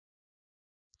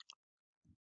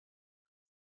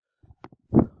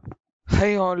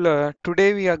Hi all,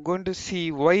 today we are going to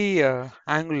see why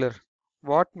Angular,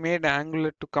 what made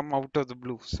Angular to come out of the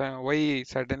blue, so why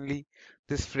suddenly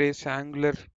this phrase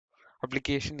Angular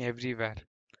application everywhere.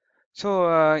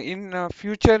 So in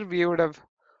future we would have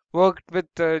worked with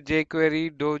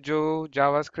jQuery, Dojo,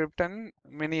 JavaScript and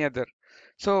many other.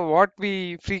 So what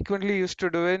we frequently used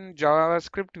to do in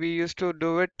JavaScript, we used to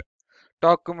do it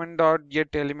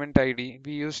document.getElementId.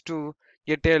 We used to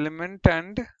get element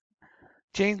and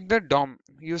change the DOM.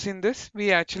 Using this,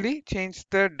 we actually change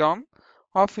the DOM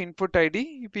of input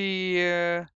ID. We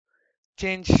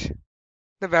change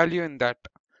the value in that.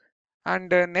 And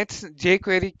next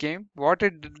jQuery came. What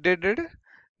it did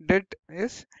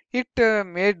is it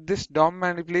made this DOM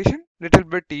manipulation little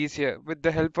bit easier with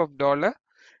the help of dollar.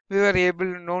 We were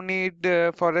able, no need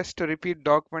for us to repeat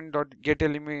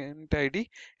document.getElementId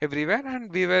everywhere, and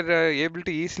we were able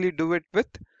to easily do it with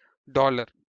dollar.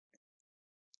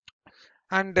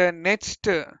 And next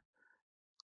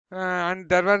and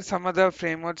there were some other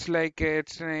frameworks like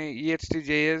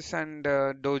EXTJS and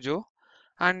Dojo.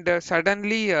 And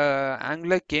suddenly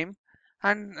Angular came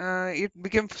and it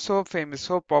became so famous,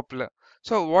 so popular.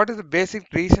 So what is the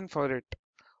basic reason for it?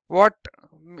 What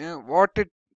what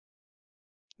it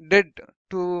did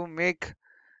to make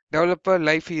developer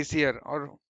life easier?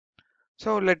 Or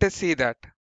so let us see that.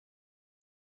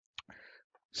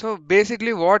 So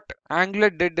basically, what Angular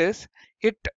did is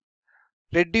it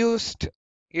reduced,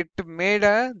 it made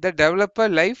the developer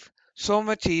life so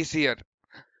much easier.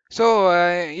 So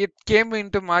it came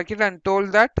into market and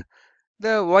told that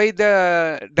the why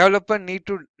the developer need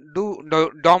to do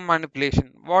DOM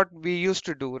manipulation, what we used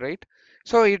to do, right?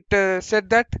 So it said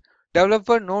that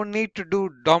developer no need to do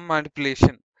DOM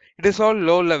manipulation. It is all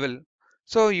low level.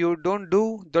 So you don't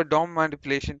do the DOM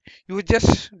manipulation. You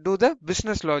just do the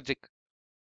business logic.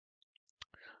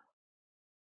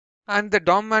 And the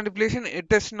DOM manipulation,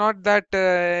 it is not that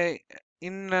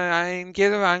in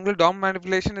case of Angular, DOM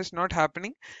manipulation is not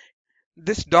happening.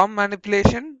 This DOM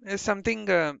manipulation is something.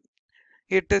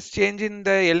 It is changing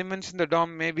the elements in the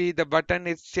DOM. Maybe the button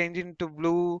is changing to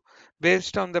blue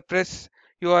based on the press.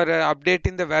 You are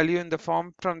updating the value in the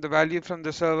form from the value from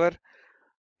the server.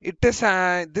 It is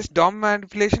this DOM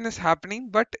manipulation is happening,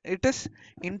 but it is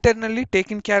internally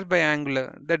taken care by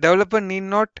Angular. The developer need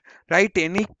not write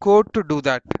any code to do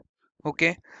that.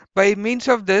 Okay. By means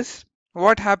of this,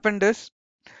 what happened is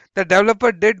the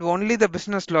developer did only the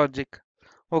business logic.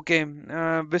 Okay,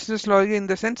 business logic in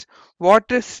the sense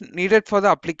what is needed for the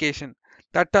application.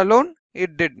 That alone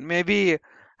it did. Maybe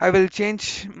I will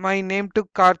change my name to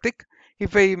Karthik.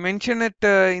 If I mention it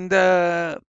in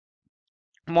the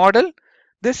model,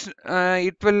 this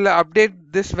it will update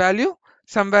this value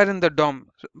somewhere in the DOM.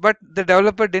 But the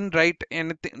developer didn't write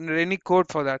anything, any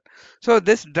code for that. So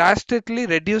this drastically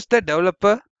reduced the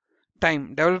development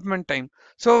time.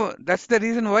 So that's the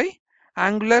reason why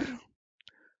Angular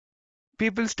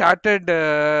people started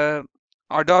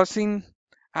adopting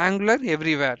Angular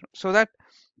everywhere so that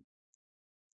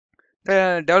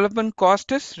the development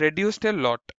cost is reduced a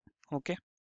lot. Okay,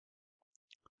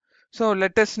 so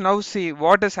let us now see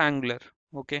what is Angular.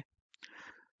 Okay,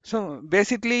 so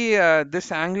basically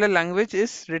this Angular language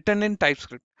is written in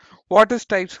TypeScript. What is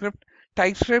TypeScript?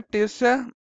 TypeScript is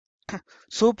a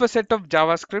superset of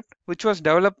JavaScript which was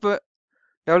developed by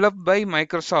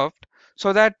Microsoft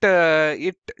so that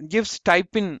it gives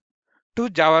typing to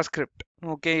JavaScript.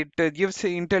 Okay, it gives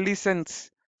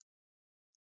intelligence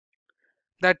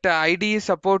that IDE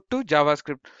support to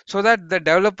JavaScript so that the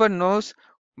developer knows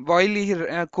while he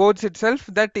codes itself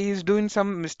that he is doing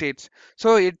some mistakes.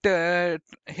 So it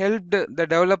helped the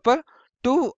developer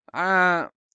to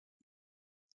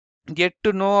get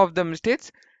to know of the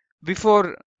mistakes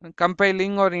before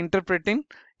compiling or interpreting.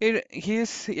 He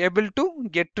is able to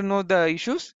get to know the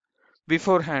issues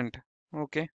beforehand.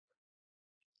 Okay,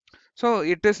 so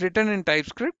it is written in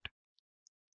TypeScript.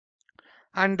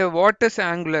 And what is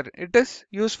Angular? It is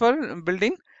used for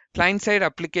building client-side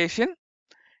application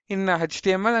in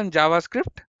HTML and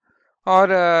JavaScript or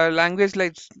language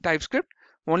like TypeScript.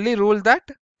 Only rule that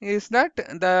is that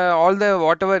the all the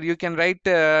whatever you can write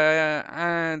the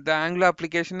Angular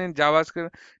application in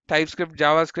JavaScript, TypeScript,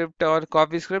 JavaScript or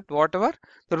CoffeeScript, whatever.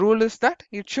 The rule is that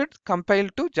it should compile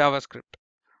to JavaScript.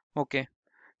 Okay,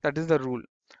 that is the rule.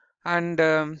 And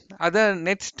other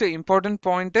next important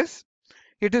point is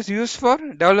it is used for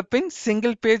developing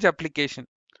single page application.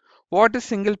 What is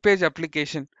single page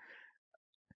application?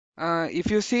 If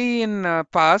you see in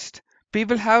past,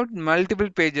 people have multiple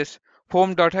pages,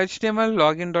 home.html,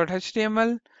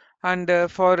 login.html,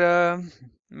 and for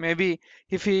maybe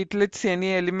if it lets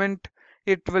any element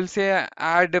it will say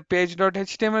add a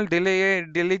page.html,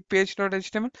 delete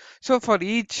page.html. So for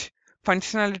each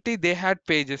functionality, they had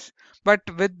pages. But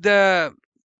with the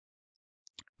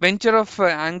venture of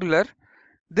Angular,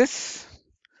 this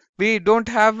we don't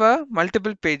have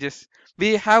multiple pages.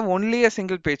 We have only a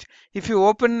single page. If you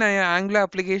open an Angular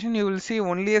application, you will see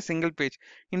only a single page,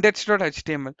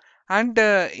 index.html. And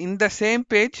in the same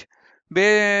page,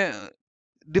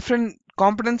 different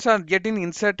components are getting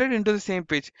inserted into the same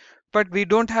page, but we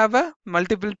don't have a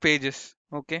multiple pages.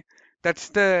 Okay, that's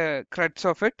the crux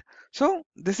of it. So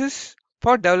this is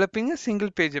for developing a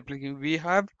single page application. We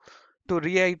have to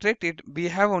reiterate it, we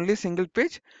have only single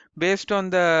page based on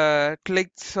the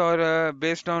clicks or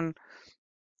based on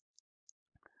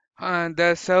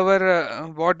the server,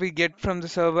 what we get from the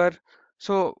server.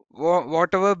 So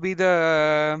whatever be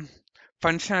the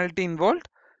functionality involved,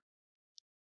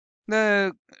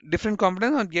 the different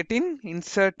components are getting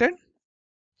inserted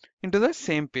into the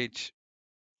same page.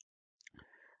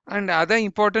 And other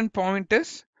important point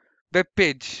is web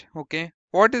page. Okay,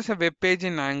 what is a web page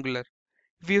in Angular?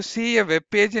 If you see a web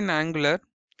page in Angular,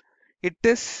 it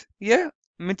is a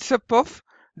mix up of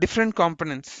different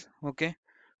components. Okay,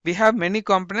 we have many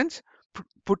components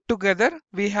put together,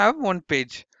 we have one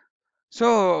page.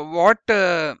 So what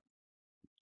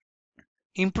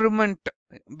improvement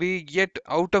we get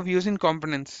out of using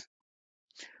components?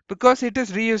 Because it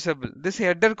is reusable, this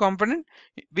header component,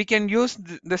 we can use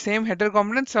the same header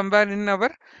component somewhere in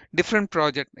our different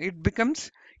project. It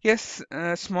becomes, yes,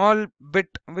 a small bit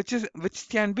which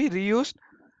can be reused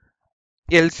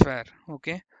elsewhere.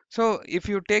 Okay, so if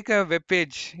you take a web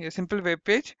page, a simple web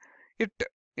page, it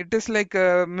it is like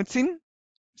mixing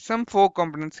some four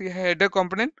components: a header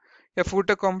component, a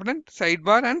footer component,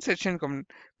 sidebar, and section component.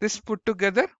 This put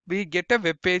together, we get a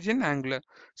web page in Angular.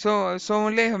 So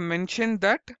only I have mentioned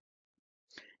that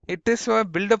it is a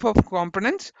buildup of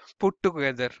components put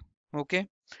together. Okay,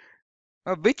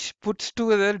 which puts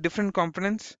together different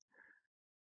components.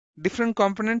 Different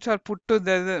components are put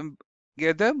together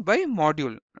by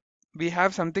module. We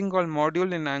have something called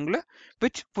module in Angular,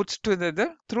 which puts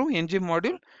together through ng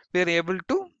module. We are able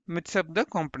to mix up the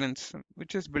components,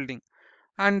 which is building.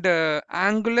 And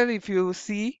Angular, if you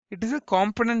see, it is a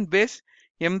component-based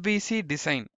MVC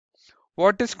design.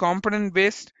 What is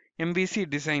component-based MVC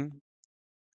design?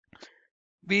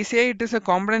 We say it is a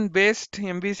component-based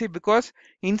MVC because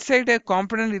inside a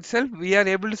component itself, we are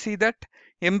able to see that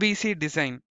MVC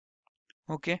design.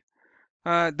 Okay,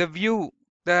 the view,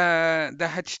 the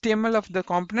HTML of the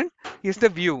component is the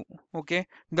view. Okay,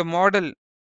 the model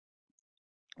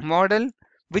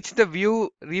which the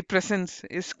view represents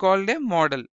is called a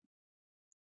model,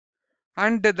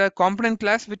 and the component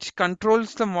class which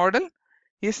controls the model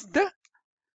is the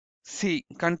C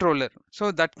controller.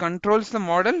 So that controls the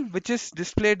model which is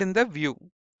displayed in the view.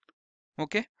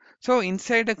 Okay, so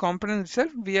inside a component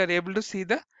itself, we are able to see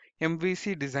the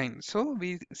MVC design. So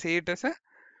we say it as a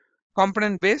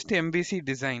component based MVC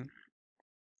design.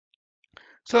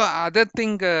 So other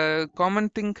thing, common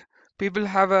thing people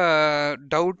have a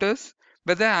doubt is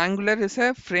whether Angular is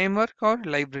a framework or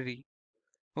library.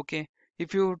 Okay,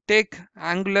 if you take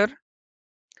Angular,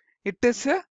 it is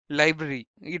a library.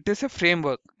 It is a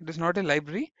framework. It is not a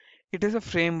library. It is a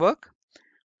framework.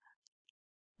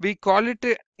 We call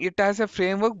it as a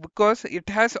framework because it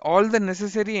has all the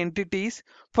necessary entities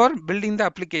for building the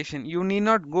application. You need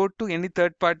not go to any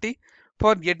third party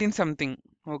for getting something.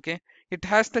 Okay, it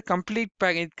has the complete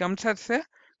package. It comes as a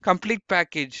complete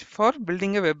package for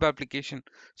building a web application.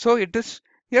 So it is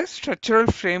a structural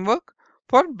framework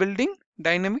for building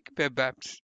dynamic web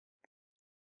apps.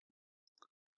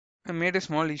 I made a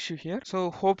small issue here.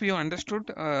 So hope you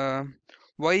understood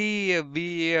why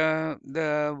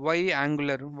why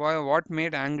Angular, why what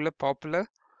made Angular popular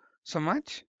so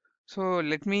much. So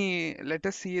let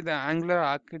us see the Angular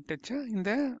architecture in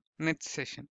the next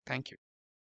session. Thank you.